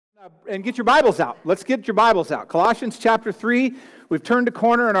And get your Bibles out. Let's get your Bibles out. Colossians chapter 3, we've turned a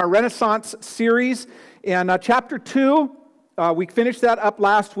corner in our Renaissance series. And chapter 2, we finished that up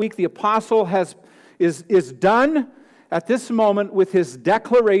last week. The apostle is done at this moment with his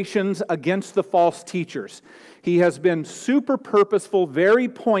declarations against the false teachers. He has been super purposeful, very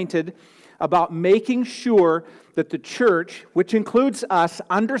pointed about making sure that the church, which includes us,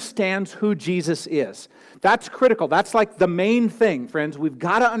 understands who Jesus is. That's critical. That's like the main thing, friends. We've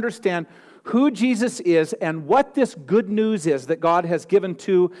got to understand who Jesus is and what this good news is that God has given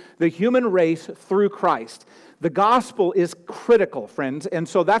to the human race through Christ. The gospel is critical, friends, and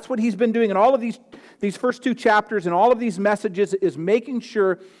so that's what he's been doing in all of these first two chapters and all of these messages, is making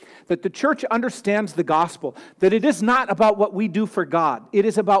sure that the church understands the gospel, that it is not about what we do for God. It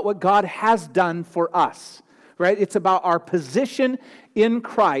is about what God has done for us, right? It's about our position in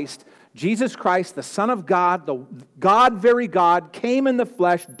Christ. Jesus Christ, the Son of God, the God, very God, came in the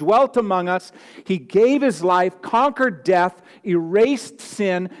flesh, dwelt among us. He gave his life, conquered death, erased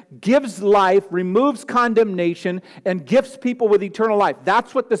sin, gives life, removes condemnation, and gifts people with eternal life.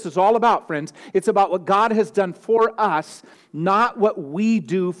 That's what this is all about, friends. It's about what God has done for us, not what we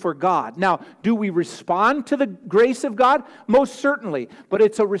do for God. Now, do we respond to the grace of God? Most certainly, but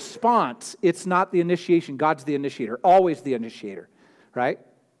it's a response. It's not the initiation. God's the initiator, always the initiator, right?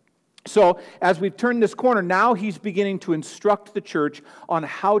 So, as we've turned this corner, now he's beginning to instruct the church on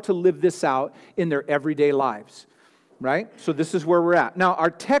how to live this out in their everyday lives, right? So this is where we're at. Now, our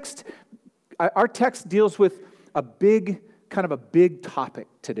text deals with a big topic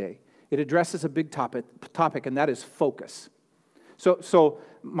today. It addresses a big topic, and that is focus. So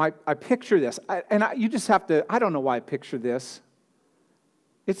I picture this, you just have to. I don't know why I picture this.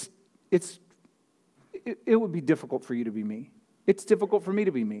 It would be difficult for you to be me. It's difficult for me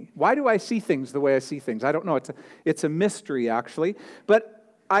to be me. Why do I see things the way I see things? I don't know. It's a mystery, actually.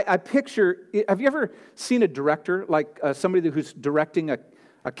 But I picture, have you ever seen a director, like somebody who's directing a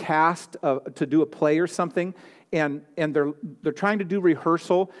cast to do a play or something, and they're trying to do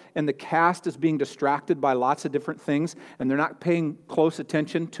rehearsal, and the cast is being distracted by lots of different things, and they're not paying close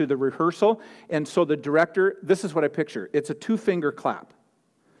attention to the rehearsal, and so the director, this is what I picture. It's a 2-finger clap,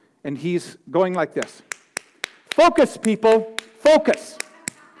 and he's going like this. Focus, people. Focus.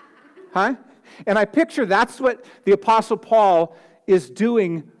 Huh? And I picture that's what the Apostle Paul is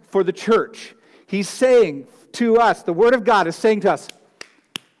doing for the church. He's saying to us, the Word of God is saying to us,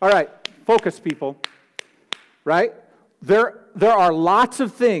 all right, focus, people. Right? There are lots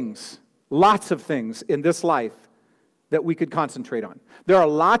of things in this life that we could concentrate on. There are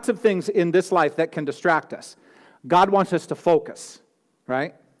lots of things in this life that can distract us. God wants us to focus,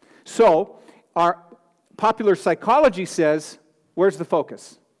 right? So, our popular psychology says, where's the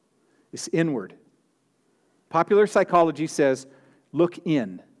focus? It's inward. Popular psychology says, look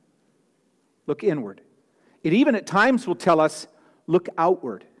in. Look inward. It even at times will tell us, look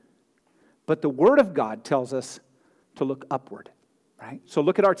outward. But the Word of God tells us to look upward, right? So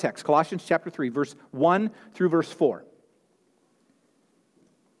look at our text, Colossians chapter 3, verse 1 through verse 4.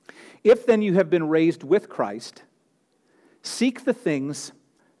 If then you have been raised with Christ, seek the things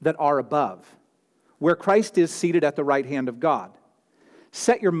that are above, where Christ is seated at the right hand of God.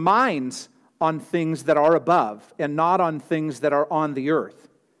 Set your minds on things that are above, and not on things that are on the earth.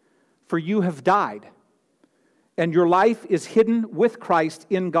 For you have died, and your life is hidden with Christ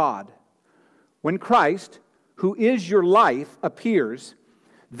in God. When Christ, who is your life, appears,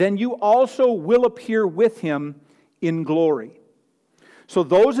 then you also will appear with him in glory. So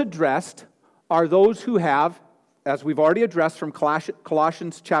those addressed are those who have, as we've already addressed from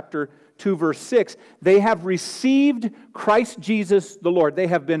Colossians chapter 2, verse 6, they have received Christ Jesus the Lord. They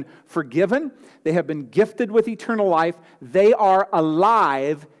have been forgiven. They have been gifted with eternal life. They are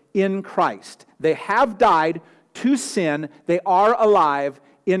alive in Christ. They have died to sin. They are alive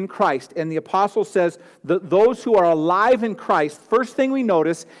in Christ. And the apostle says that those who are alive in Christ, first thing we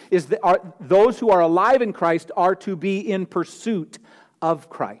notice is that those who are alive in Christ are to be in pursuit of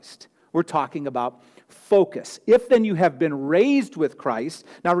Christ. We're talking about focus. If then you have been raised with Christ.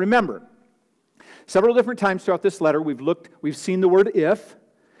 Now remember, several different times throughout this letter we've seen the word if,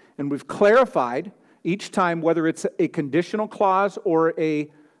 and we've clarified each time whether it's a conditional clause or it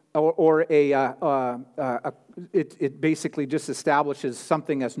basically just establishes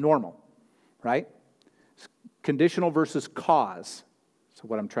something as normal, right? Conditional versus cause. So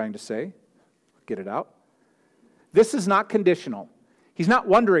what I'm trying to say, get it out. This is not conditional. He's not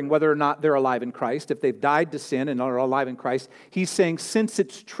wondering whether or not they're alive in Christ, if they've died to sin and are alive in Christ. He's saying, since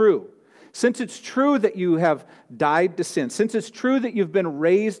it's true that you have died to sin, since it's true that you've been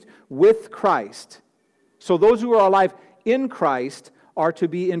raised with Christ, so those who are alive in Christ are to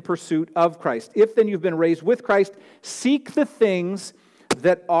be in pursuit of Christ. If then you've been raised with Christ, seek the things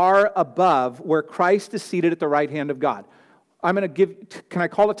that are above, where Christ is seated at the right hand of God. Can I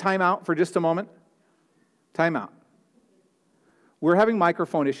call a timeout for just a moment? Timeout. We're having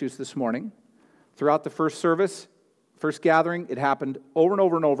microphone issues this morning. Throughout the first service, first gathering, it happened over and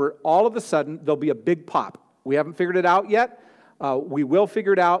over and over. All of a sudden, there'll be a big pop. We haven't figured it out yet. We will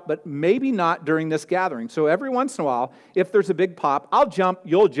figure it out, but maybe not during this gathering. So every once in a while, if there's a big pop, I'll jump,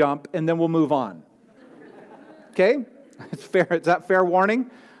 you'll jump, and then we'll move on. Okay? It's fair. Is that fair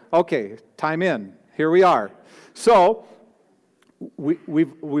warning? Okay, time in. Here we are. So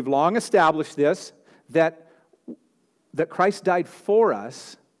we've long established this, that Christ died for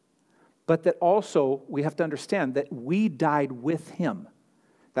us, but that also we have to understand that we died with Him.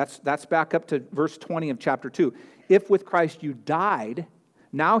 That's back up to verse 20 of chapter 2. If with Christ you died,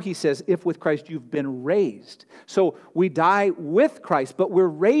 now he says, if with Christ you've been raised. So we die with Christ, but we're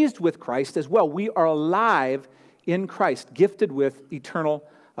raised with Christ as well. We are alive in Christ, gifted with eternal,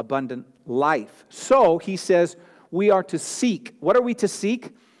 abundant life. So he says we are to seek. What are we to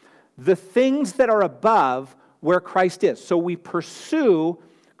seek? The things that are above where Christ is. So we pursue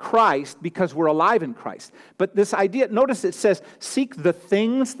Christ because we're alive in Christ. But this idea, notice it says, seek the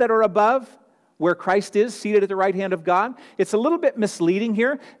things that are above where Christ is, seated at the right hand of God. It's a little bit misleading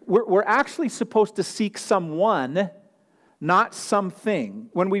here. We're actually supposed to seek someone, not something.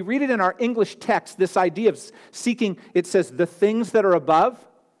 When we read it in our English text, this idea of seeking, it says the things that are above.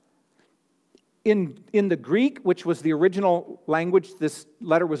 In the Greek, which was the original language this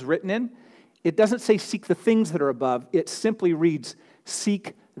letter was written in, it doesn't say seek the things that are above. It simply reads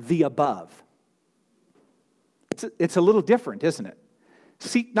seek the above. It's a little different, isn't it?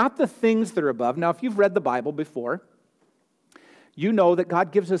 Seek not the things that are above. Now, if you've read the Bible before, you know that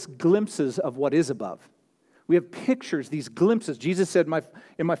God gives us glimpses of what is above. We have pictures, these glimpses. Jesus said,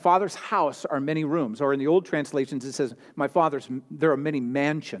 in my Father's house are many rooms. Or in the old translations, it says, there are many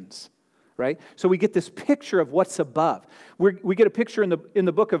mansions. Right? So we get this picture of what's above. We get a picture in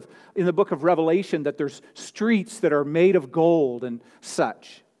the book of Revelation that there's streets that are made of gold and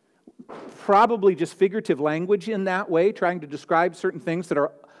such. Probably just figurative language in that way, trying to describe certain things that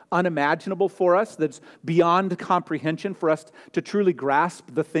are unimaginable for us, that's beyond comprehension for us to truly grasp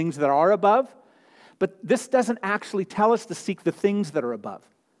the things that are above. But this doesn't actually tell us to seek the things that are above.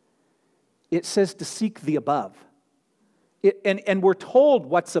 It says to seek the above. And we're told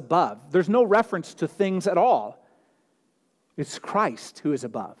what's above. There's no reference to things at all. It's Christ who is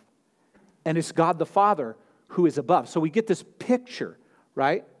above. And it's God the Father who is above. So we get this picture,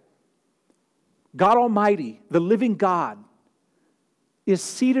 right? God Almighty, the living God, is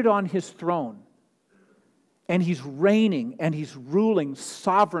seated on His throne. And He's reigning and He's ruling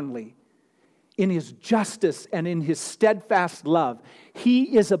sovereignly in His justice and in His steadfast love.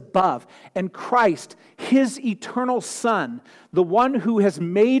 He is above. And Christ, His eternal Son, the one who has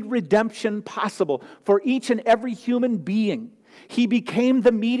made redemption possible for each and every human being, He became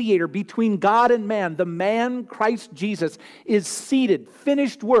the mediator between God and man. The man, Christ Jesus, is seated,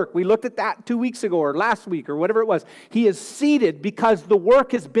 finished work. We looked at that 2 weeks ago or last week or whatever it was. He is seated because the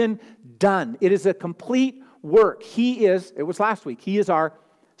work has been done. It is a complete work. It was last week, He is our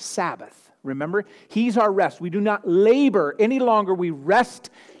Sabbath. Remember? He's our rest. We do not labor any longer. We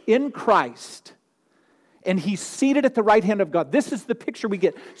rest in Christ. And He's seated at the right hand of God. This is the picture we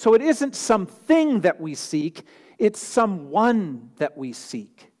get. So it isn't something that we seek. It's someone that we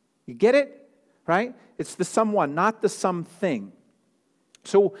seek. You get it? Right? It's the someone, not the something.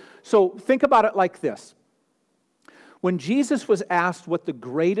 So think about it like this. When Jesus was asked what the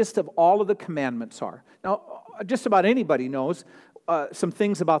greatest of all of the commandments are, now just about anybody knows some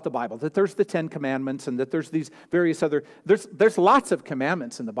things about the Bible, that there's the 10 Commandments and that there's these various other, there's lots of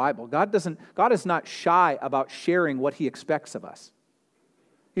commandments in the Bible. God is not shy about sharing what He expects of us.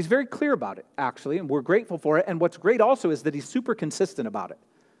 He's very clear about it, actually, and we're grateful for it. And what's great also is that He's super consistent about it.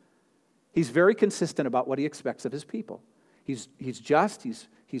 He's very consistent about what He expects of His people. He's just,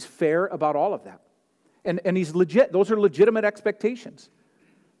 he's fair about all of that. And He's legit. Those are legitimate expectations,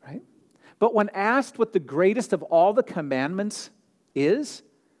 right? But when asked what the greatest of all the commandments is,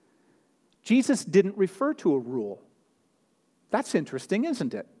 Jesus didn't refer to a rule. That's interesting,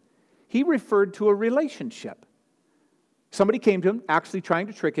 isn't it? He referred to a relationship. Somebody came to Him, actually trying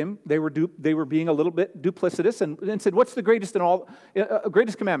to trick Him. They were being a little bit duplicitous and said, "What's the greatest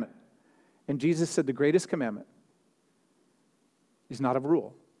greatest commandment?" And Jesus said, "The greatest commandment is not a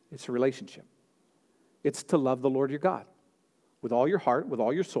rule. It's a relationship. It's to love the Lord your God with all your heart, with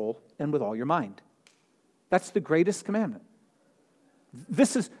all your soul, and with all your mind." That's the greatest commandment.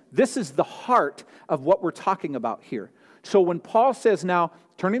 This is the heart of what we're talking about here. So when Paul says now,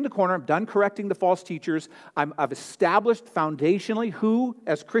 turning the corner, I'm done correcting the false teachers, I've established foundationally who,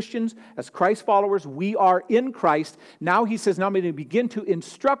 as Christians, as Christ followers, we are in Christ. Now he says, now I'm going to begin to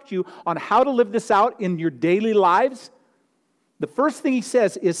instruct you on how to live this out in your daily lives. The first thing he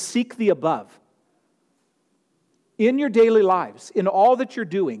says is seek the above. In your daily lives, in all that you're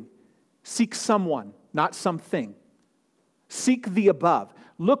doing, seek someone, not something. Seek the above.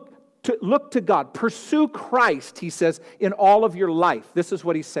 Look to God. Pursue Christ, he says, in all of your life. This is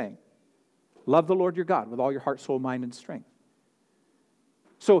what he's saying. Love the Lord your God with all your heart, soul, mind, and strength.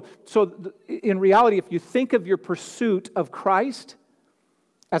 So in reality, if you think of your pursuit of Christ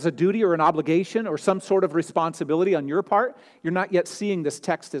as a duty or an obligation or some sort of responsibility on your part, you're not yet seeing this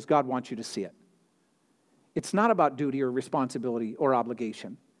text as God wants you to see it. It's not about duty or responsibility or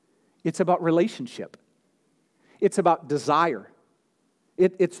obligation. It's about relationship. It's about desire.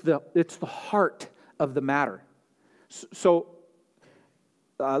 It's the heart of the matter. So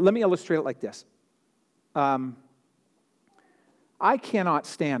let me illustrate it like this. I cannot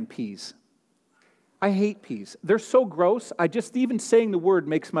stand peas. I hate peas. They're so gross. Even saying the word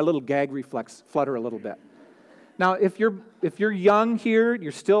makes my little gag reflex flutter a little bit. Now, if you're young here,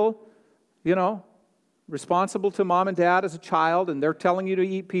 you're still, responsible to mom and dad as a child, and they're telling you to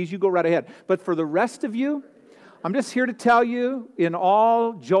eat peas, you go right ahead. But for the rest of you, I'm just here to tell you in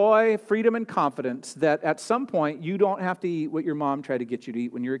all joy, freedom, and confidence that at some point you don't have to eat what your mom tried to get you to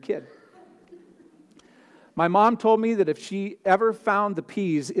eat when you were a kid. My mom told me that if she ever found the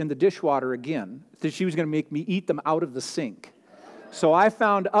peas in the dishwater again, that she was going to make me eat them out of the sink. So I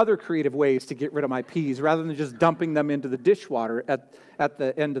found other creative ways to get rid of my peas rather than just dumping them into the dishwater at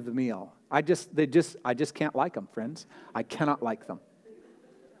the end of the meal. I just can't like them, friends. I cannot like them.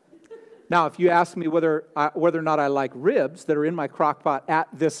 Now, if you ask me whether or not I like ribs that are in my crock pot at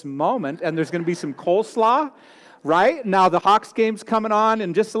this moment, and there's going to be some coleslaw, right? Now the Hawks game's coming on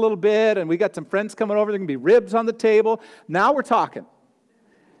in just a little bit, and we got some friends coming over. There can be ribs on the table. Now we're talking.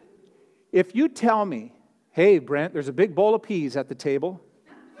 If you tell me, hey, Brent, there's a big bowl of peas at the table,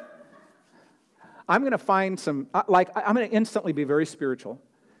 I'm going to find I'm going to instantly be very spiritual.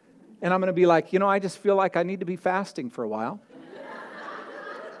 And I'm going to be like, I just feel like I need to be fasting for a while.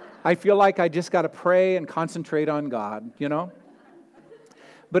 I feel like I just got to pray and concentrate on God,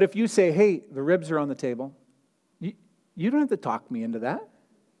 But if you say, hey, the ribs are on the table, you don't have to talk me into that.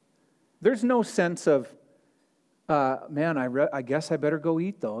 There's no sense of, I guess I better go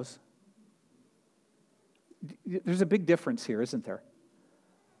eat those. There's a big difference here, isn't there?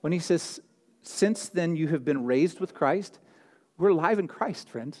 When he says, since then you have been raised with Christ, we're alive in Christ,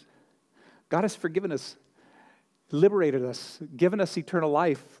 friends. God has forgiven us, liberated us, given us eternal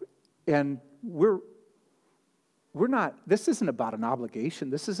life, and we're not, this isn't about an obligation.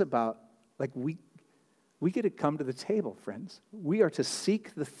 This is about, we get to come to the table, friends. We are to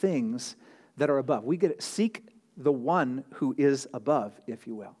seek the things that are above. We get to seek the one who is above, if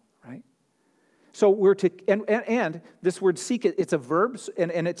you will, right? So we're to, and this word seek, it's a verb,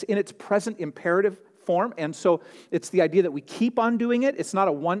 and it's in its present imperative form, and so it's the idea that we keep on doing it. It's not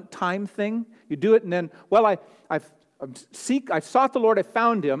a one-time thing. You do it, and then, I sought the Lord, I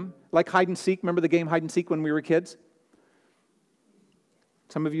found him, like hide and seek. Remember the game hide and seek when we were kids?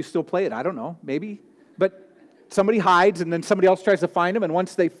 Some of you still play it. I don't know, maybe. But somebody hides, and then somebody else tries to find him, and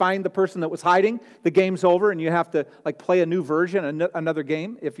once they find the person that was hiding, the game's over, and you have to play a new version, another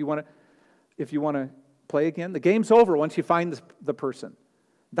game, if you want to play again. The game's over once you find the person.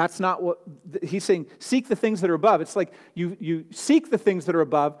 That's not what he's saying. Seek the things that are above. It's like you seek the things that are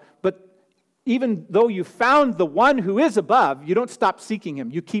above, but even though you found the one who is above, you don't stop seeking him.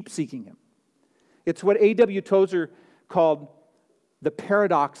 You keep seeking him. It's what A.W. Tozer called the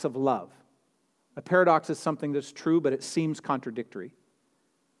paradox of love. A paradox is something that's true, but it seems contradictory.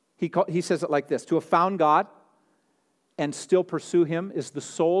 He says it like this: to have found God and still pursue him is the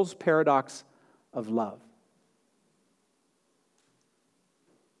soul's paradox of love.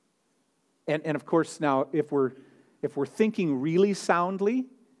 And of course, now, if we're thinking really soundly,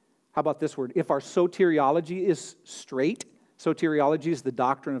 how about this word? If our soteriology is straight, soteriology is the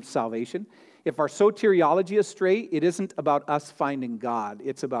doctrine of salvation. If our soteriology is straight, it isn't about us finding God.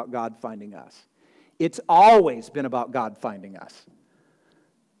 It's about God finding us. It's always been about God finding us.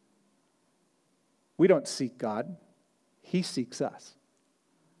 We don't seek God. He seeks us.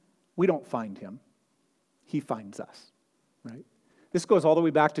 We don't find him. He finds us, right? This goes all the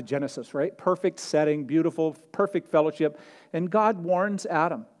way back to Genesis, right? Perfect setting, beautiful, perfect fellowship. And God warns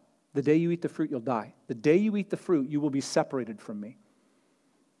Adam, the day you eat the fruit, you'll die. The day you eat the fruit, you will be separated from me.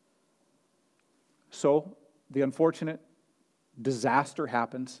 So the unfortunate disaster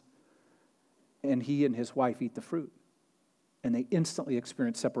happens, and he and his wife eat the fruit. and they instantly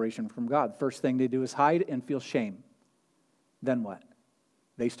experience separation from God. First thing they do is hide and feel shame. Then what?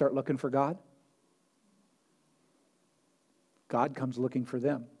 They start looking for God. God comes looking for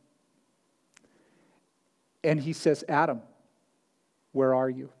them. And he says, Adam, where are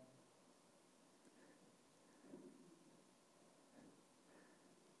you?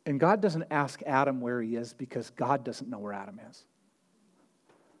 And God doesn't ask Adam where he is because God doesn't know where Adam is.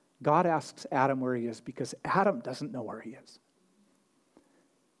 God asks Adam where he is because Adam doesn't know where he is.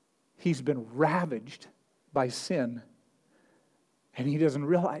 He's been ravaged by sin, and he doesn't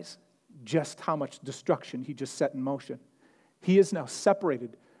realize just how much destruction he just set in motion. He is now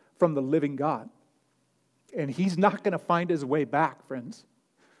separated from the living God, and he's not going to find his way back, friends.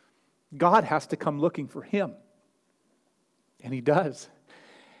 God has to come looking for him, and he does.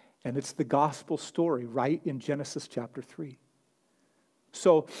 And it's the gospel story right in Genesis chapter 3.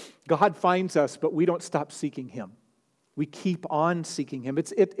 So God finds us, but we don't stop seeking him. We keep on seeking him.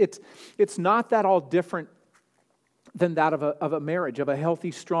 It's not that all different than that of a marriage, of a healthy,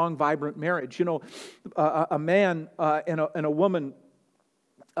 strong, vibrant marriage. You know, a man and a woman,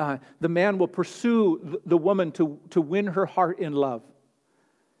 the man will pursue the woman to win her heart in love.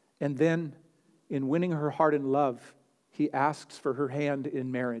 And then in winning her heart in love, he asks for her hand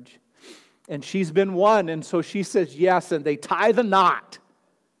in marriage. And she's been won, and so she says yes, and they tie the knot.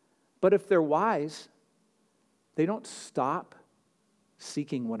 But if they're wise, they don't stop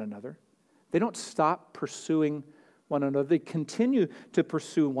seeking one another. They don't stop pursuing one another. They continue to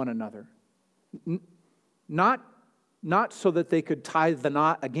pursue one another. Not so that they could tie the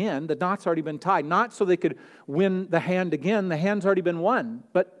knot again. The knot's already been tied. Not so they could win the hand again. The hand's already been won.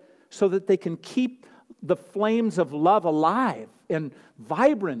 But so that they can keep the flames of love alive and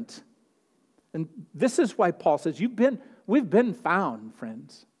vibrant. And this is why Paul says, we've been found,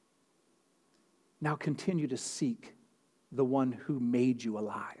 friends. Now continue to seek the one who made you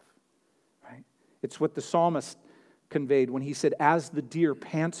alive. Right? It's what the psalmist conveyed when he said, as the deer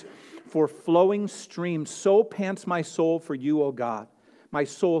pants for flowing streams, so pants my soul for you, O God. My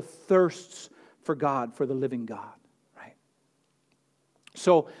soul thirsts for God, for the living God. Right?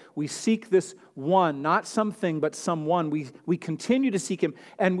 So we seek this one, not something, but someone. We continue to seek him,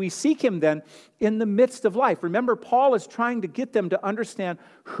 and we seek him then in the midst of life. Remember, Paul is trying to get them to understand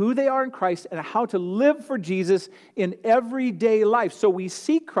who they are in Christ and how to live for Jesus in everyday life. So we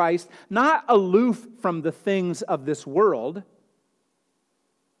seek Christ not aloof from the things of this world.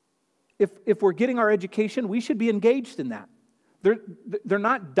 If we're getting our education, we should be engaged in that. They're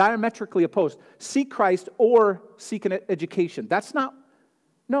not diametrically opposed. Seek Christ or seek an education. That's not.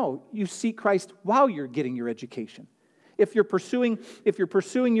 No, you seek Christ while you're getting your education. If you're pursuing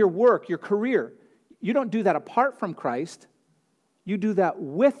your work, your career, you don't do that apart from Christ. You do that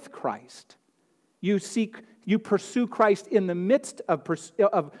with Christ. You pursue Christ in the midst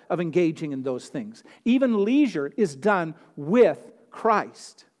of engaging in those things. Even leisure is done with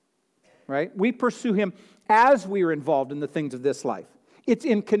Christ. Right? We pursue him as we are involved in the things of this life. It's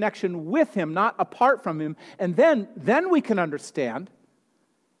in connection with him, not apart from him. And then we can understand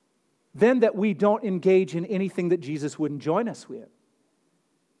then that we don't engage in anything that Jesus wouldn't join us with.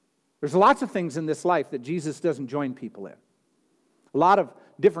 There's lots of things in this life that Jesus doesn't join people in. A lot of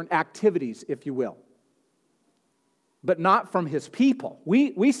different activities, if you will. But not from his people.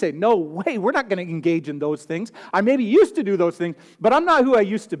 We say, no way, we're not going to engage in those things. I maybe used to do those things, but I'm not who I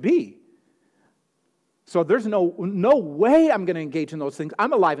used to be. So there's no way I'm going to engage in those things.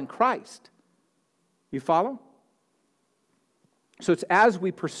 I'm alive in Christ. You follow? So it's as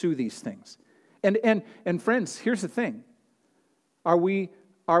we pursue these things. And friends, here's the thing. Are we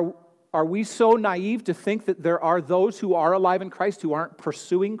so naive to think that there are those who are alive in Christ who aren't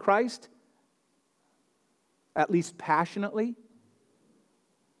pursuing Christ? At least passionately?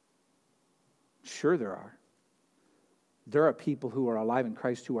 Sure there are. There are people who are alive in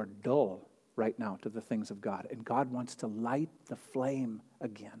Christ who are dull right now to the things of God. And God wants to light the flame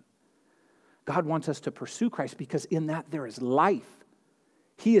again. God wants us to pursue Christ because in that there is life.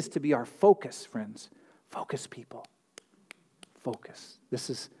 He is to be our focus, friends. Focus, people. Focus. This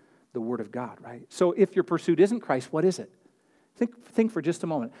is the Word of God, right? So if your pursuit isn't Christ, what is it? Think for just a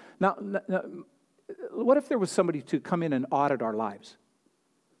moment. Now, what if there was somebody to come in and audit our lives?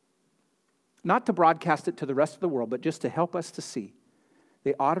 Not to broadcast it to the rest of the world, but just to help us to see.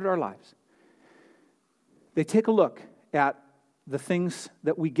 They audit our lives. They take a look at the things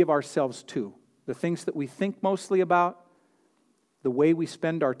that we give ourselves to, the things that we think mostly about, the way we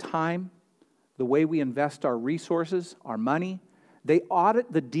spend our time, the way we invest our resources, our money. They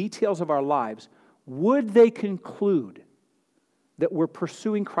audit the details of our lives. Would they conclude that we're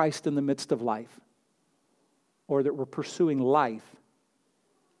pursuing Christ in the midst of life? or that we're pursuing life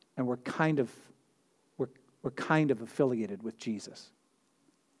and we're kind of affiliated with Jesus,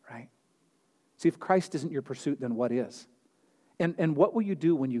 right? See, if Christ isn't your pursuit, then what is? And what will you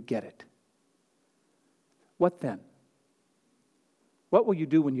do when you get it? What then? What will you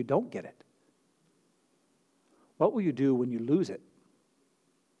do when you don't get it? What will you do when you lose it?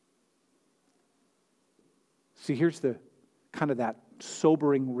 See, here's the kind of that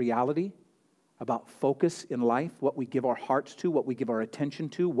sobering reality about focus in life, what we give our hearts to, what we give our attention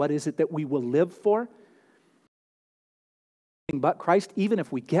to, what is it that we will live for. But Christ, even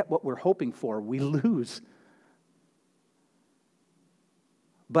if we get what we're hoping for, we lose.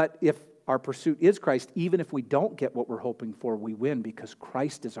 But if our pursuit is Christ, even if we don't get what we're hoping for, we win because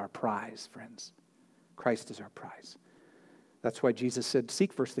Christ is our prize, friends. Christ is our prize. That's why Jesus said,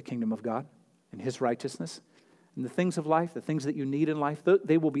 seek first the kingdom of God and His righteousness. And the things of life, the things that you need in life,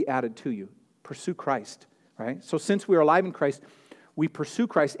 they will be added to you. Pursue Christ, right? So since we are alive in Christ, we pursue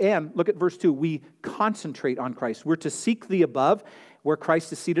Christ. And look at verse 2, we concentrate on Christ. We're to seek the above, where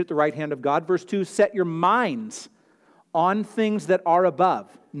Christ is seated at the right hand of God. Verse 2, set your minds on things that are above,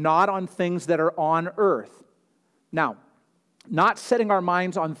 not on things that are on earth. Now, not setting our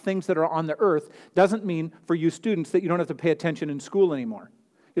minds on things that are on the earth doesn't mean for you students that you don't have to pay attention in school anymore.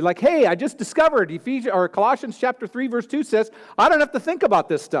 You're like, hey, I just discovered Colossians chapter 3 verse 2 says, I don't have to think about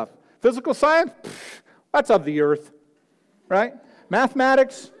this stuff. Physical science, that's of the earth, right?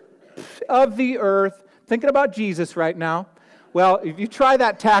 Mathematics, of the earth. Thinking about Jesus right now. Well, if you try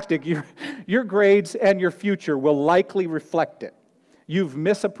that tactic, your grades and your future will likely reflect it. You've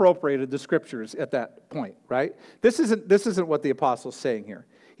misappropriated the Scriptures at that point, right? This isn't what the apostle's saying here.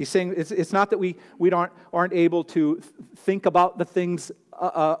 He's saying it's not that we aren't able to think about the things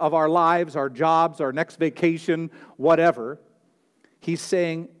of our lives, our jobs, our next vacation, whatever. He's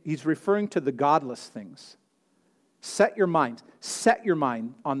saying, he's referring to the godless things. Set your mind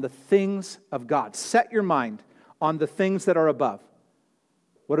on the things of God. Set your mind on the things that are above.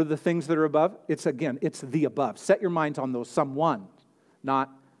 What are the things that are above? It's the above. Set your minds on those someone,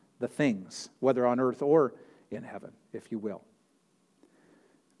 not the things, whether on earth or in heaven, if you will.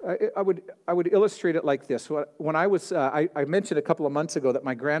 I would illustrate it like this. When I mentioned a couple of months ago that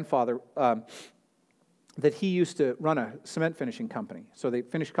my grandfather, that he used to run a cement finishing company. So they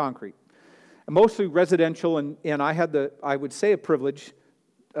finished concrete. Mostly residential, and I had I would say a privilege,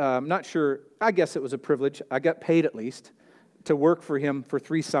 I'm not sure, I guess it was a privilege, I got paid at least, to work for him for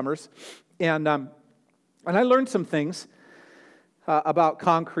 3 summers. And I learned some things about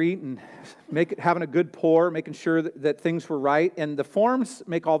concrete and having a good pour, making sure that things were right. And the forms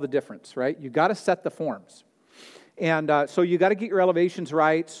make all the difference, right? You got to set the forms. And so you got to get your elevations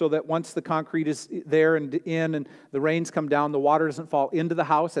right so that once the concrete is there and in and the rains come down, the water doesn't fall into the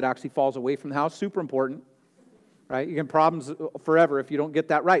house. It actually falls away from the house. Super important, right? You get problems forever if you don't get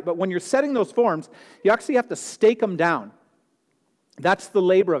that right. But when you're setting those forms, you actually have to stake them down. That's the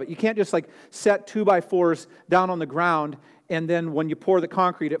labor of it. You can't just like set 2x4s down on the ground and then when you pour the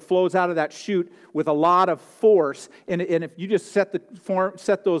concrete, it flows out of that chute with a lot of force. And if you just set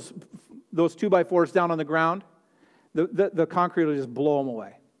those 2x4s down on the ground, the concrete will just blow them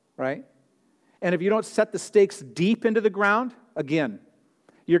away, right? And if you don't set the stakes deep into the ground, again,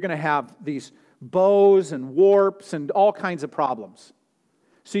 you're going to have these bows and warps and all kinds of problems.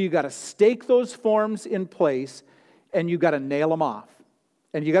 So you got to stake those forms in place and you got to nail them off.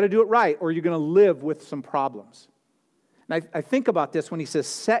 And you got to do it right or you're going to live with some problems. And I think about this when he says,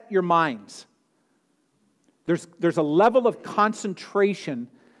 set your minds. There's a level of concentration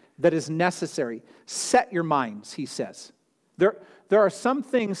that is necessary. Set your minds, he says. There are some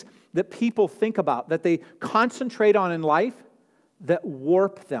things that people think about, that they concentrate on in life, that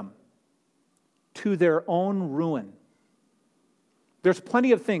warp them to their own ruin. There's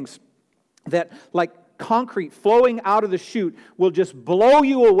plenty of things that, like concrete flowing out of the chute, will just blow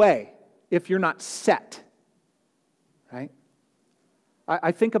you away if you're not set. Right?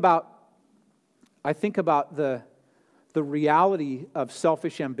 I think about the reality of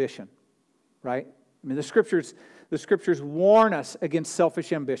selfish ambition, right? I mean, the scriptures warn us against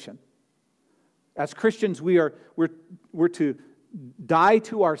selfish ambition. As Christians, we're to die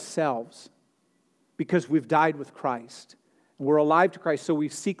to ourselves because we've died with Christ. We're alive to Christ, so we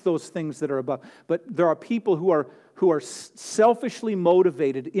seek those things that are above. But there are people who are selfishly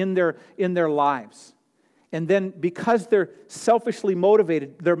motivated in their lives. And then because they're selfishly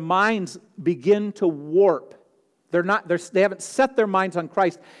motivated, their minds begin to warp They haven't set their minds on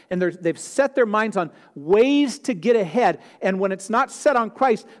Christ, and they've set their minds on ways to get ahead. And when it's not set on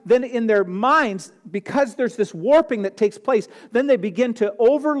Christ, then in their minds, because there's this warping that takes place, then they begin to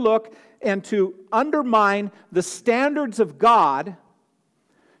overlook and to undermine the standards of God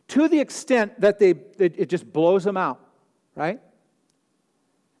to the extent that it just blows them out, right?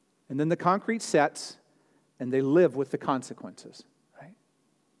 And then the concrete sets, and they live with the consequences, right?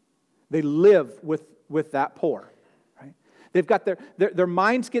 They live with that pour. They've got their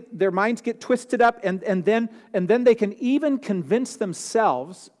minds get twisted up, and then they can even convince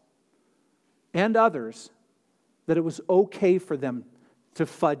themselves and others that it was okay for them to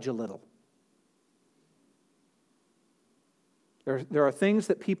fudge a little. There are things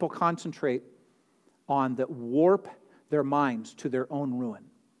that people concentrate on that warp their minds to their own ruin.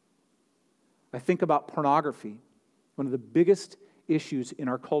 I think about pornography, one of the biggest issues in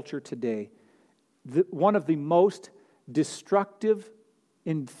our culture today, one of the most destructive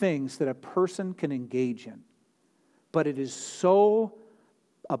in things that a person can engage in. But it is so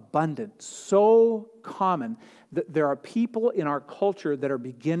abundant, so common, that there are people in our culture that are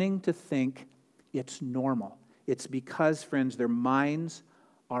beginning to think it's normal. It's because, friends, their minds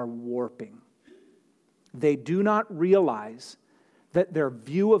are warping. They do not realize that their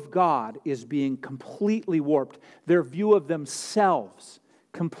view of God is being completely warped. Their view of themselves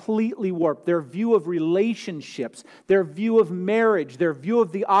completely warped. Their view of relationships, their view of marriage, their view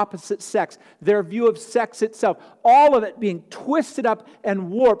of the opposite sex, their view of sex itself, all of it being twisted up and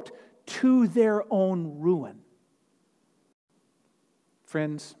warped to their own ruin.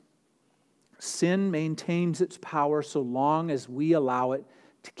 Friends, sin maintains its power so long as we allow it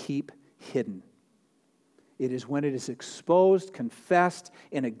to keep hidden. It is when it is exposed, confessed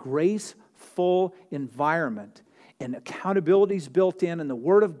in a grace-full environment, and accountability is built in, and the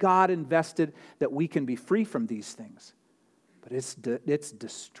Word of God invested, that we can be free from these things. But it's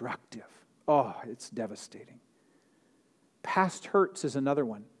destructive. Oh, it's devastating. Past hurts is another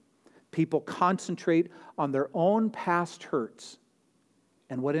one. People concentrate on their own past hurts,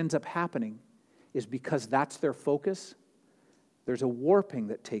 and what ends up happening is because that's their focus, there's a warping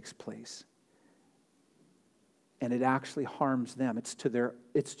that takes place. And it actually harms them. It's to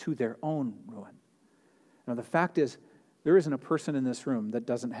their own ruin. Now, the fact is, there isn't a person in this room that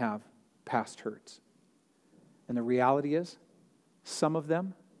doesn't have past hurts. And the reality is, some of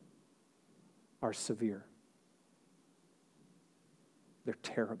them are severe. They're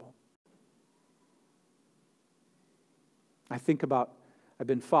terrible. I've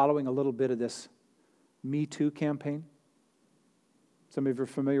been following a little bit of this Me Too campaign. Some of you are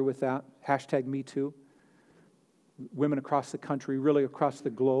familiar with that. Hashtag Me Too. Women across the country, really across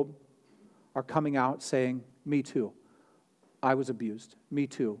the globe, are coming out saying, me too. I was abused. Me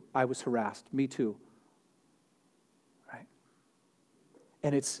too. I was harassed. Me too. Right?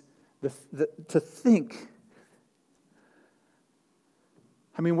 And it's to think,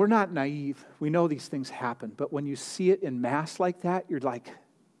 I mean, we're not naive. We know these things happen. But when you see it in mass like that, you're like,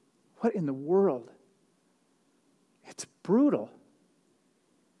 what in the world? It's brutal.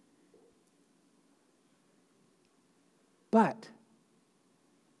 But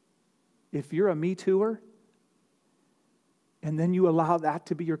if you're a Me Tooer, and then you allow that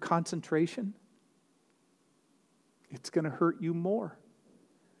to be your concentration, it's going to hurt you more.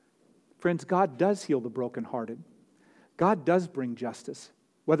 Friends, God does heal the brokenhearted. God does bring justice.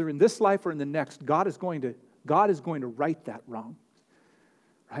 Whether in this life or in the next, God is going to right that wrong.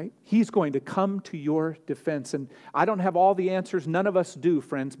 Right? He's going to come to your defense. And I don't have all the answers. None of us do,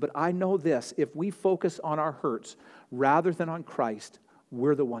 friends. But I know this. If we focus on our hurts rather than on Christ,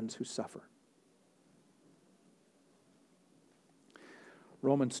 we're the ones who suffer.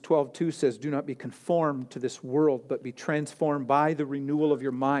 Romans 12:2 says, do not be conformed to this world, but be transformed by the renewal of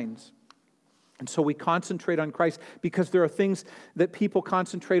your minds. And so we concentrate on Christ because there are things that people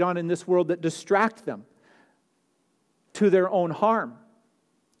concentrate on in this world that distract them to their own harm.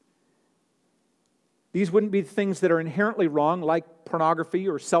 These wouldn't be things that are inherently wrong, like pornography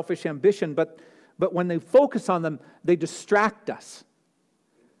or selfish ambition, but when they focus on them, they distract us.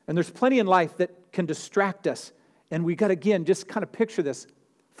 And there's plenty in life that can distract us. And we got to, again, just kind of picture this.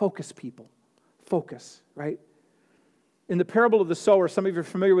 Focus, people. Focus, right? In the parable of the sower, some of you are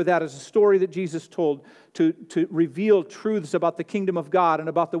familiar with that, as a story that Jesus told to reveal truths about the kingdom of God and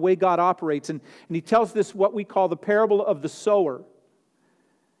about the way God operates. And he tells this, what we call the parable of the sower.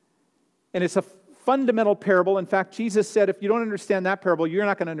 And it's a fundamental parable. In fact, Jesus said, if you don't understand that parable, you're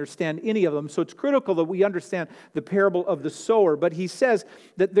not going to understand any of them. So it's critical that we understand the parable of the sower. But he says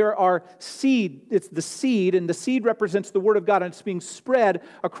that there are seed. It's the seed, and the seed represents the Word of God, and it's being spread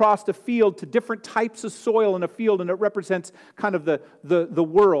across the field to different types of soil in a field, and it represents kind of the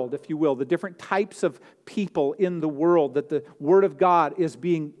world, if you will, the different types of people in the world that the Word of God is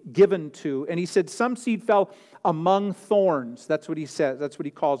being given to. And he said some seed fell among thorns. That's what he says. That's what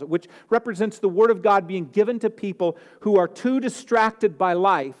he calls it, which represents the Word of God being given to people who are too distracted by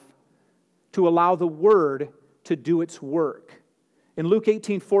life to allow the Word to do its work. In Luke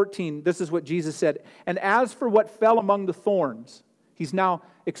 18:14, this is what Jesus said, "And as for what fell among the thorns," he's now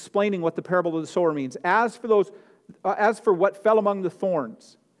explaining what the parable of the sower means. As for what fell among the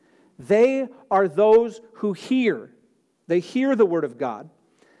thorns, they are those who hear. They hear the Word of God,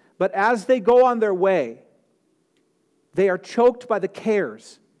 but as they go on their way, they are choked by the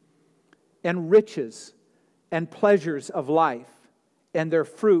cares and riches and pleasures of life, and their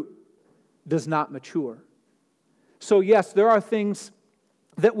fruit does not mature. So yes, there are things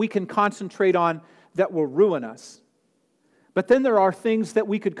that we can concentrate on that will ruin us. But then there are things that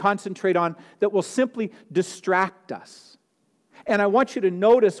we could concentrate on that will simply distract us. And I want you to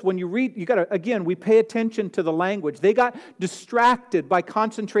notice when you read, again, we pay attention to the language. They got distracted by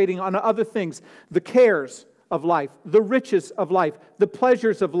concentrating on other things, the cares of life, the riches of life, the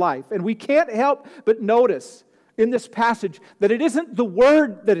pleasures of life. And we can't help but notice in this passage that it isn't the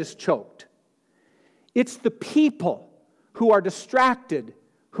Word that is choked. It's the people who are distracted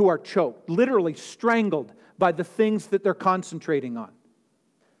who are choked, literally strangled by the things that they're concentrating on.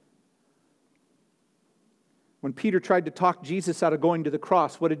 When Peter tried to talk Jesus out of going to the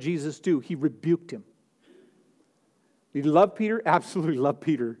cross, what did Jesus do? He rebuked him. Did he love Peter? Absolutely loved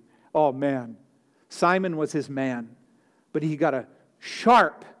Peter. Oh man. Simon was his man, but he got a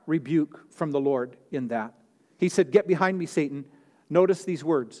sharp rebuke from the Lord in that. He said, "Get behind me, Satan." Notice these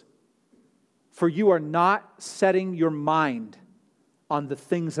words. "For you are not setting your mind on the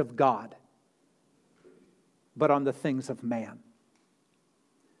things of God, but on the things of man."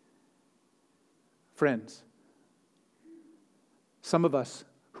 Friends, some of us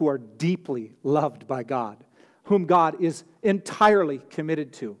who are deeply loved by God, whom God is entirely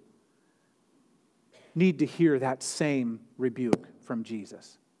committed to, need to hear that same rebuke from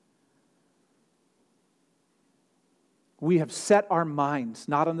Jesus. We have set our minds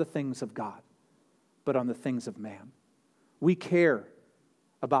not on the things of God, but on the things of man. We care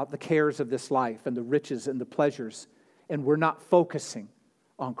about the cares of this life and the riches and the pleasures, and we're not focusing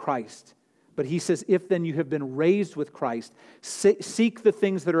on Christ. But he says, if then you have been raised with Christ, seek the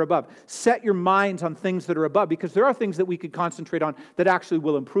things that are above. Set your minds on things that are above, because there are things that we could concentrate on that actually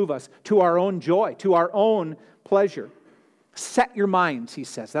will improve us to our own joy, to our own pleasure. Set your minds, he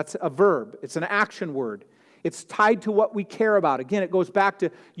says. That's a verb. It's an action word. It's tied to what we care about. Again, it goes back to,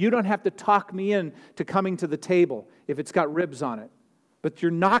 you don't have to talk me in to coming to the table if it's got ribs on it. But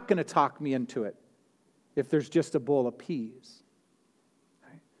you're not going to talk me into it if there's just a bowl of peas.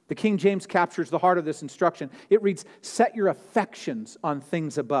 The King James captures the heart of this instruction. It reads, "Set your affections on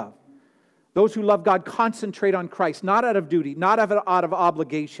things above." Those who love God concentrate on Christ, not out of duty, not out of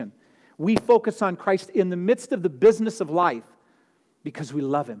obligation. We focus on Christ in the midst of the business of life because we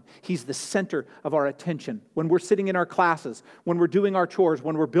love Him. He's the center of our attention. When we're sitting in our classes, when we're doing our chores,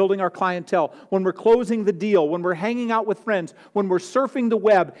 when we're building our clientele, when we're closing the deal, when we're hanging out with friends, when we're surfing the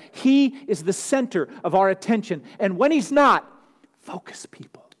web, He is the center of our attention. And when He's not, focus,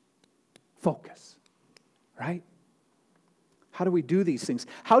 people. Focus, right? How do we do these things?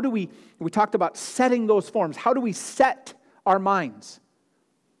 How do we talked about setting those forms. How do we set our minds?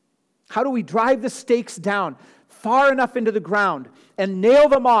 How do we drive the stakes down far enough into the ground and nail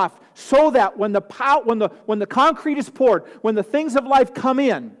them off so that when the concrete is poured, when the things of life come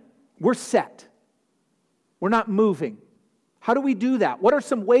in, we're set. We're not moving. How do we do that? What are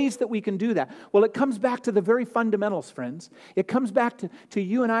some ways that we can do that? Well, it comes back to the very fundamentals, friends. It comes back to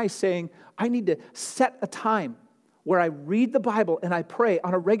you and I saying, I need to set a time where I read the Bible and I pray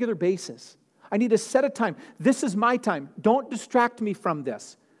on a regular basis. I need to set a time. This is my time. Don't distract me from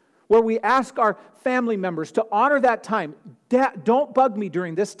this. Where we ask our family members to honor that time. Don't bug me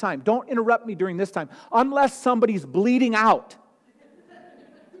during this time. Don't interrupt me during this time. Unless somebody's bleeding out.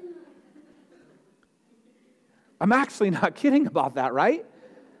 I'm actually not kidding about that, right?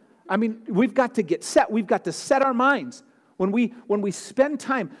 I mean, we've got to get set. We've got to set our minds. When we spend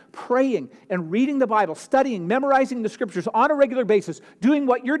time praying and reading the Bible, studying, memorizing the Scriptures on a regular basis, doing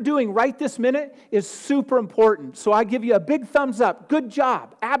what you're doing right this minute is super important. So I give you a big thumbs up. Good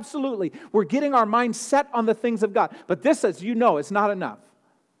job. Absolutely. We're getting our minds set on the things of God. But this, as you know, is not enough.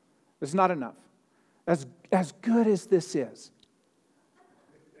 It's not enough. As good as this is.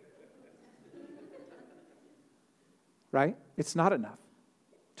 Right? It's not enough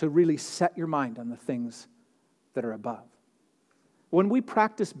to really set your mind on the things that are above. When we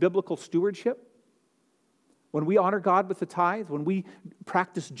practice biblical stewardship, when we honor God with the tithe, when we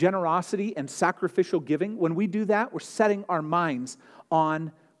practice generosity and sacrificial giving, when we do that, we're setting our minds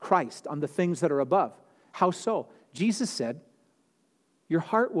on Christ, on the things that are above. How so? Jesus said, your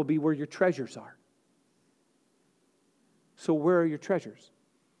heart will be where your treasures are. So where are your treasures?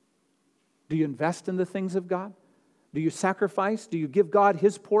 Do you invest in the things of God? Do you sacrifice? Do you give God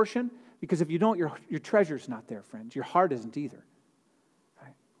His portion? Because if you don't, your treasure's not there, friends. Your heart isn't either.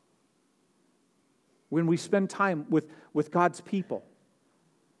 Right? When we spend time with God's people,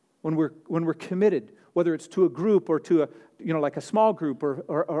 when we're committed, whether it's to a group or to like a small group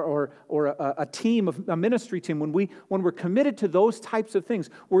or a team, a ministry team, when we're committed to those types of things,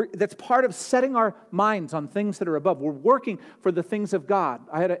 that's part of setting our minds on things that are above. We're working for the things of God.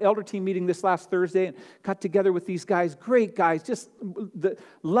 I had an elder team meeting this last Thursday and got together with these guys, great guys, just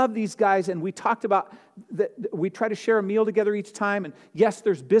love these guys, and we talked about that. We try to share a meal together each time, and yes,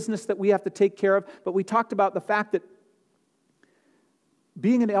 there's business that we have to take care of, but we talked about the fact that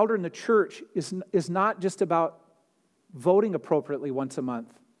being an elder in the church is not just about voting appropriately once a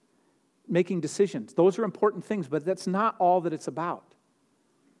month, making decisions. Those are important things, but that's not all that it's about,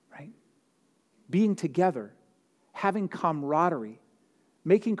 right? Being together, having camaraderie,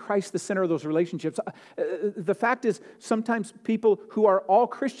 making Christ the center of those relationships. The fact is, sometimes people who are all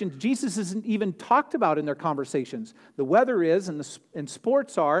Christians, Jesus isn't even talked about in their conversations. The weather is, and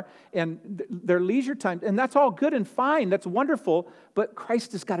sports are, and their leisure time, and that's all good and fine. That's wonderful, but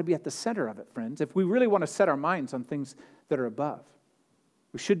Christ has got to be at the center of it, friends. If we really want to set our minds on things that are above,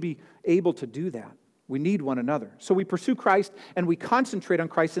 we should be able to do that. We need one another. So we pursue Christ, and we concentrate on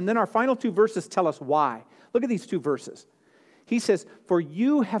Christ, and then our final two verses tell us why. Look at these two verses. He says, for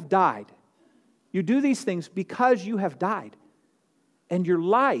you have died. You do these things because you have died. And your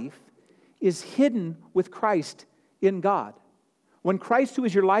life is hidden with Christ in God. When Christ, who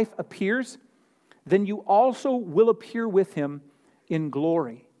is your life, appears, then you also will appear with Him in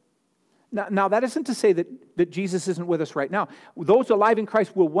glory. Now that isn't to say that Jesus isn't with us right now. Those alive in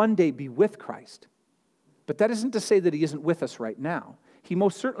Christ will one day be with Christ. But that isn't to say that He isn't with us right now. He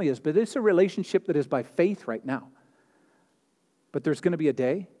most certainly is, but it's a relationship that is by faith right now. But there's going to be a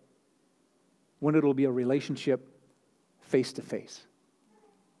day when it'll be a relationship face to face.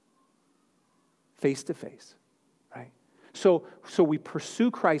 Face to face, right? So we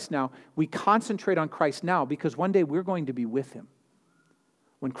pursue Christ now. We concentrate on Christ now because one day we're going to be with Him.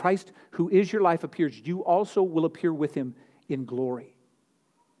 When Christ, who is your life, appears, you also will appear with Him in glory.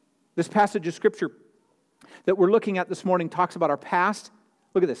 This passage of Scripture that we're looking at this morning talks about our past.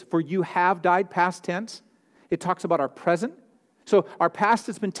 Look at this. For you have died, past tense. It talks about our present. So our past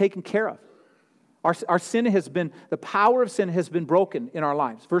has been taken care of. Our sin has been, the power of sin has been broken in our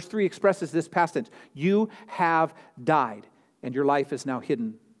lives. Verse 3 expresses this past tense. You have died, and your life is now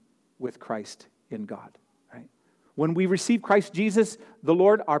hidden with Christ in God. Right? When we receive Christ Jesus, the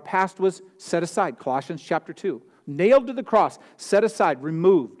Lord, our past was set aside. Colossians chapter 2. Nailed to the cross, set aside,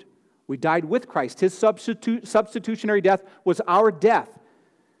 removed. We died with Christ. His substitutionary death was our death.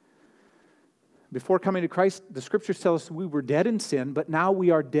 Before coming to Christ, the Scriptures tell us we were dead in sin, but now we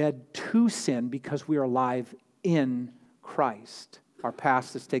are dead to sin because we are alive in Christ. Our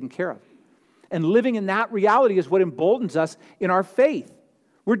past is taken care of. And living in that reality is what emboldens us in our faith.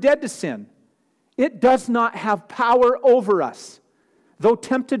 We're dead to sin. It does not have power over us. Though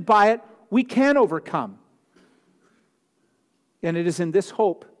tempted by it, we can overcome. And it is in this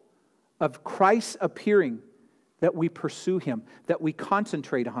hope of Christ appearing that we pursue Him, that we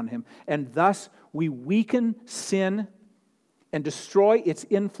concentrate on Him, and thus we weaken sin and destroy its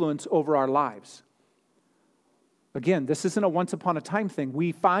influence over our lives. Again, this isn't a once upon a time thing.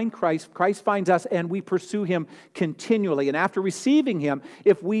 We find Christ, Christ finds us, and we pursue Him continually. And after receiving Him,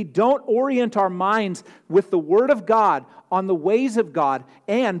 if we don't orient our minds with the Word of God on the ways of God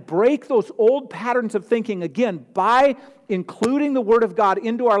and break those old patterns of thinking again by including the Word of God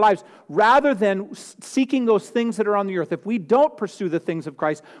into our lives rather than seeking those things that are on the earth, if we don't pursue the things of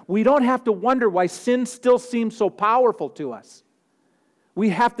Christ, we don't have to wonder why sin still seems so powerful to us. We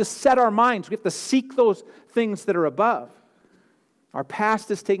have to set our minds. We have to seek those things that are above. Our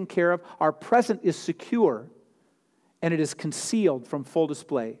past is taken care of. Our present is secure. And it is concealed from full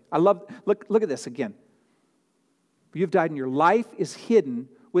display. Look at this again. You've died and your life is hidden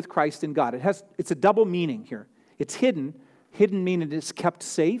with Christ in God. It's a double meaning here. It's hidden. Hidden meaning it's kept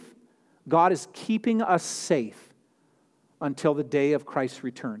safe. God is keeping us safe until the day of Christ's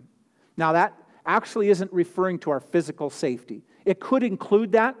return. Now actually isn't referring to our physical safety. It could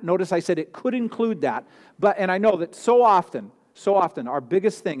include that. Notice I said it could include that. And I know that so often, our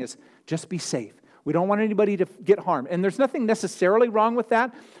biggest thing is just be safe. We don't want anybody to get harmed. And there's nothing necessarily wrong with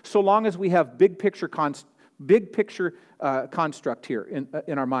that, so long as we have big picture construct here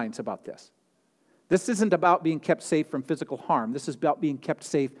in our minds about this. This isn't about being kept safe from physical harm. This is about being kept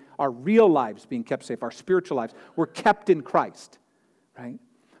safe, our real lives being kept safe, our spiritual lives. We're kept in Christ, right?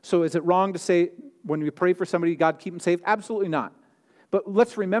 So is it wrong to say when we pray for somebody, God, keep them safe? Absolutely not. But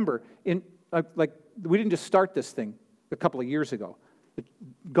let's remember, we didn't just start this thing a couple of years ago.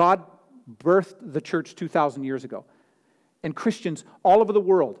 God birthed the church 2,000 years ago. And Christians all over the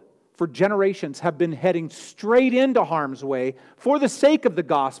world for generations have been heading straight into harm's way for the sake of the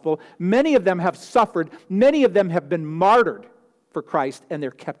gospel. Many of them have suffered. Many of them have been martyred for Christ, and they're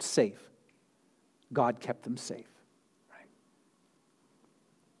kept safe. God kept them safe, right?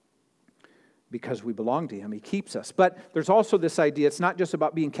 Because we belong to Him, He keeps us. But there's also this idea, it's not just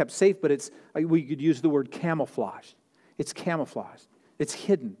about being kept safe, but we could use the word camouflaged. It's camouflaged. It's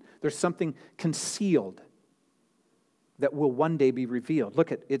hidden. There's something concealed that will one day be revealed.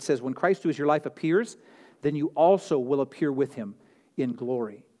 Look, it says, when Christ, who is your life, appears, then you also will appear with Him in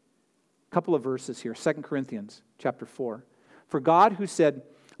glory. A couple of verses here. 2 Corinthians chapter 4. For God, who said,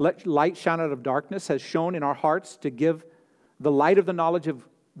 let light shine out of darkness, has shone in our hearts to give the light of the knowledge of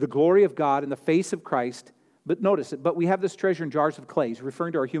the glory of God in the face of Christ. But notice it, but we have this treasure in jars of clay. He's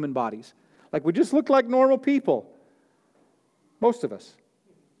referring to our human bodies. Like we just look like normal people. Most of us.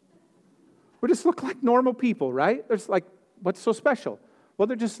 We just look like normal people, right? There's like, what's so special? Well,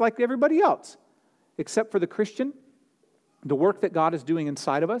 they're just like everybody else. Except for the Christian, the work that God is doing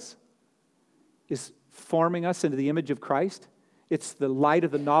inside of us is forming us into the image of Christ. It's the light of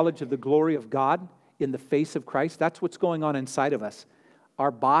the knowledge of the glory of God in the face of Christ. That's what's going on inside of us.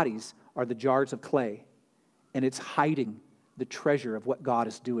 Our bodies are the jars of clay, and it's hiding the treasure of what God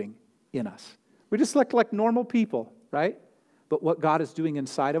is doing in us. We just look like normal people, right? But what God is doing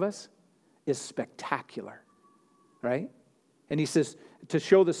inside of us is spectacular, right? And he says to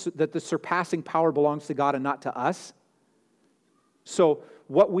show that the surpassing power belongs to God and not to us. So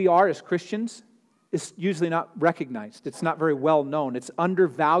what we are as Christians is usually not recognized. It's not very well known. It's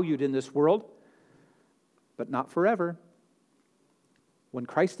undervalued in this world, but not forever. When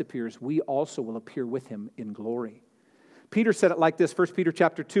Christ appears, we also will appear with Him in glory. Peter said it like this, 1 Peter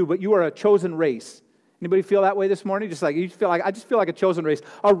chapter 2, but you are a chosen race. Anybody feel that way this morning? I just feel like a chosen race,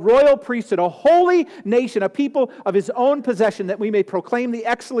 a royal priesthood, a holy nation, a people of His own possession, that we may proclaim the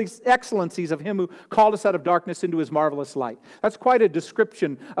excellencies of Him who called us out of darkness into His marvelous light. That's quite a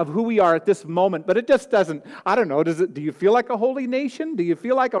description of who we are at this moment, but it just doesn't, I don't know, do you feel like a holy nation? Do you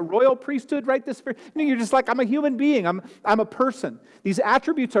feel like a royal priesthood right this very, you're just like, I'm a human being, I'm a person. These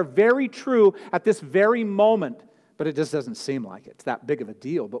attributes are very true at this very moment. But it just doesn't seem like it's that big of a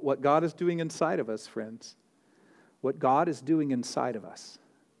deal. But what God is doing inside of us, friends, what God is doing inside of us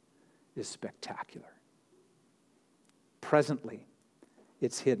is spectacular. Presently,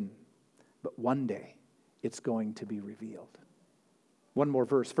 it's hidden. But one day, it's going to be revealed. One more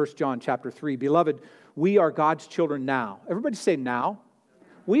verse, 1 John chapter 3. Beloved, we are God's children now. Everybody say now.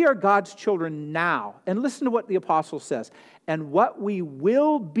 We are God's children now. And listen to what the apostle says. And what we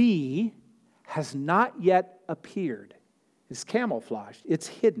will be has not yet appeared. It's camouflaged. It's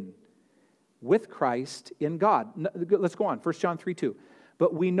hidden with Christ in God. Let's go on. 1 John 3:2.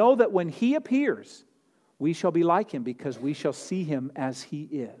 But we know that when He appears, we shall be like Him because we shall see Him as He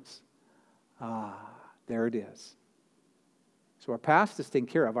is. There it is. So our past is taken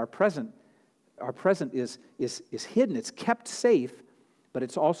care of. Our present is hidden. It's kept safe, but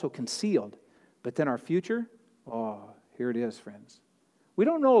it's also concealed. But then our future, here it is, friends. We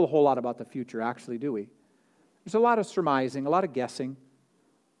don't know a whole lot about the future, actually, do we? There's a lot of surmising, a lot of guessing,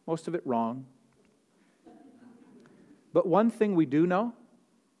 most of it wrong. But one thing we do know,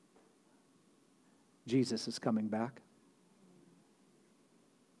 Jesus is coming back.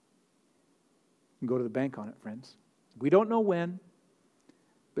 You can go to the bank on it, friends. We don't know when,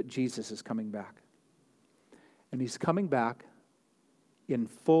 but Jesus is coming back. And He's coming back in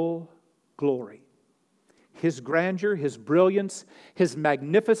full glory. His grandeur, His brilliance, His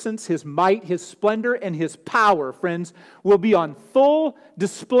magnificence, His might, His splendor, and His power, friends, will be on full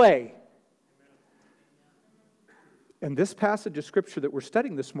display. And this passage of Scripture that we're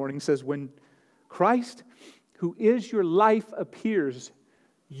studying this morning says, when Christ, who is your life, appears,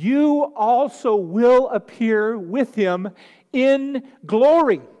 you also will appear with Him in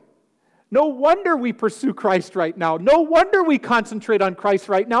glory. No wonder we pursue Christ right now. No wonder we concentrate on Christ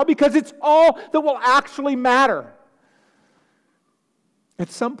right now, because it's all that will actually matter. At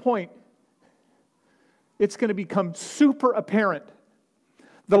some point, it's going to become super apparent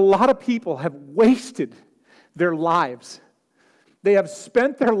that a lot of people have wasted their lives. They have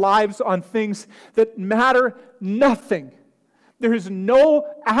spent their lives on things that matter nothing. There is no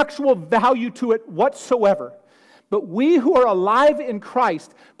actual value to it whatsoever. But we who are alive in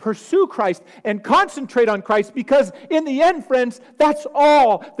Christ pursue Christ and concentrate on Christ, because in the end, friends, that's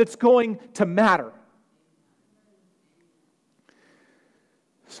all that's going to matter.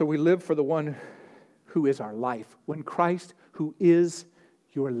 So we live for the one who is our life. When Christ, who is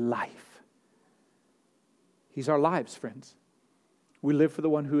your life. He's our lives, friends. We live for the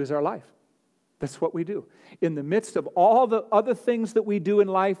one who is our life. That's what we do. In the midst of all the other things that we do in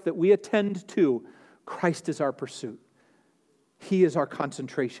life that we attend to, Christ is our pursuit. He is our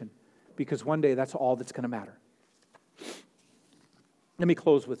concentration, because one day that's all that's going to matter. Let me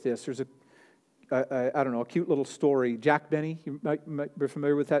close with this. There's a cute little story. Jack Benny, you might be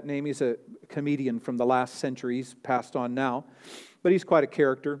familiar with that name. He's a comedian from the last century. He's passed on now, but he's quite a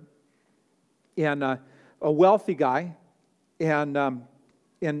character. And a wealthy guy, and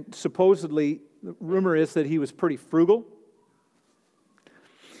supposedly, the rumor is that he was pretty frugal.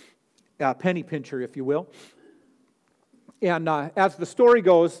 Penny pincher, if you will. And as the story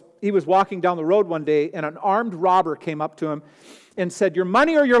goes, he was walking down the road one day, and an armed robber came up to him and said, "Your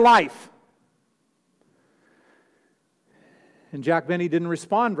money or your life?" And Jack Benny didn't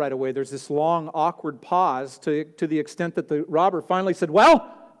respond right away. There's this long, awkward pause to the extent that the robber finally said,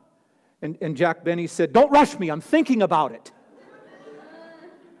 "Well?" And Jack Benny said, "Don't rush me, I'm thinking about it."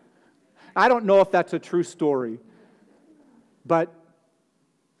 I don't know if that's a true story, but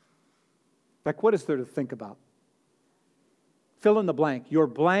what is there to think about? Fill in the blank. Your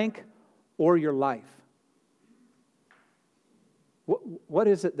blank or your life. What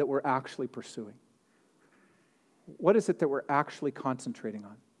is it that we're actually pursuing? What is it that we're actually concentrating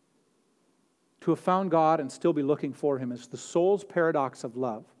on? To have found God and still be looking for Him is the soul's paradox of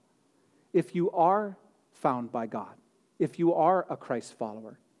love. If you are found by God, if you are a Christ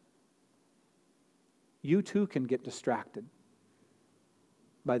follower, you too can get distracted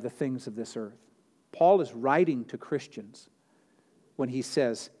by the things of this earth. Paul is writing to Christians when he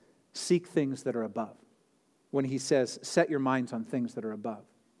says, seek things that are above. When he says, set your minds on things that are above.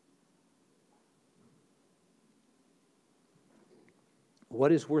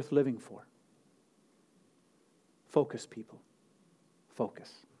 What is worth living for? Focus, people.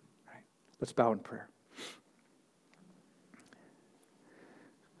 Focus. All right. Let's bow in prayer.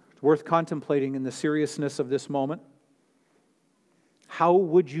 It's worth contemplating in the seriousness of this moment. How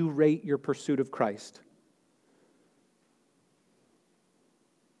would you rate your pursuit of Christ?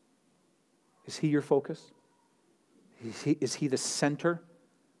 Is He your focus? Is He the center?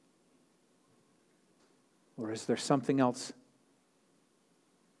 Or is there something else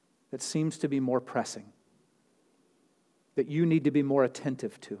that seems to be more pressing, that you need to be more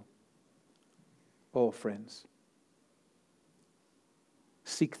attentive to? Oh, friends,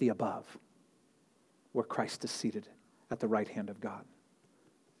 seek the above, where Christ is seated at the right hand of God.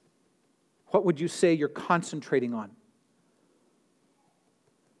 What would you say you're concentrating on?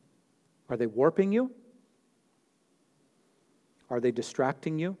 Are they warping you? Are they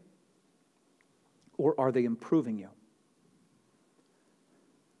distracting you? Or are they improving you?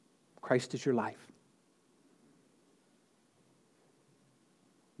 Christ is your life.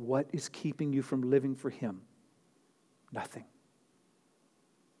 What is keeping you from living for Him? Nothing.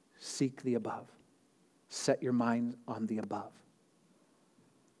 Seek the above. Set your mind on the above.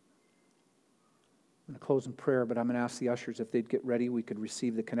 I'm going to close in prayer, but I'm going to ask the ushers if they'd get ready. We could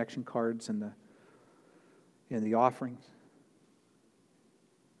receive the connection cards and the offerings.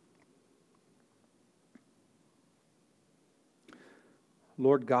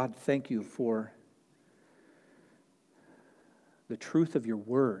 Lord God, thank you for the truth of your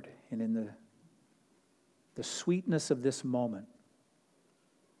word and in the sweetness of this moment.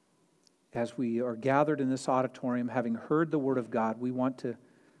 As we are gathered in this auditorium, having heard the word of God, we want to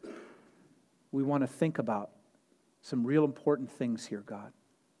think about some real important things here, God.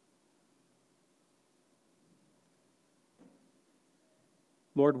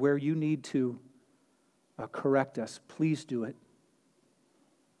 Lord, where you need to correct us, please do it.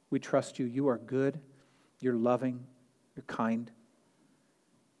 We trust you. You are good. You're loving. You're kind.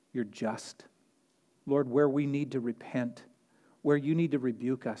 You're just. Lord, where we need to repent, where you need to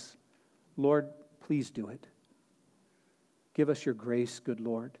rebuke us, Lord, please do it. Give us your grace, good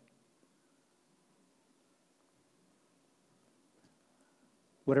Lord.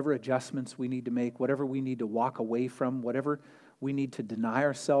 Whatever adjustments we need to make, whatever we need to walk away from, whatever we need to deny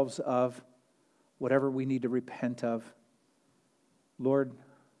ourselves of, whatever we need to repent of, Lord,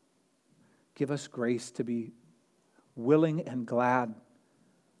 Give us grace to be willing and glad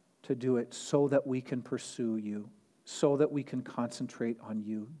to do it so that we can pursue you, so that we can concentrate on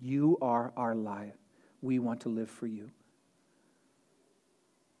you. You are our life. We want to live for you.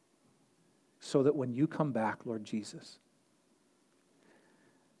 So that when you come back, Lord Jesus,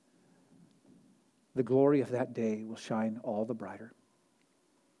 the glory of that day will shine all the brighter.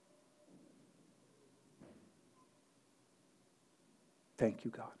 Thank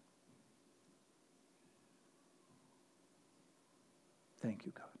you, God. Thank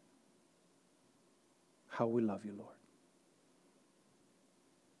you, God. How we love you, Lord.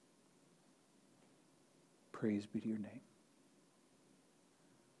 Praise be to your name.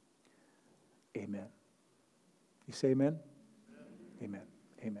 Amen. You say amen? Amen.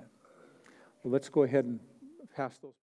 Amen. Well, let's go ahead and pass those.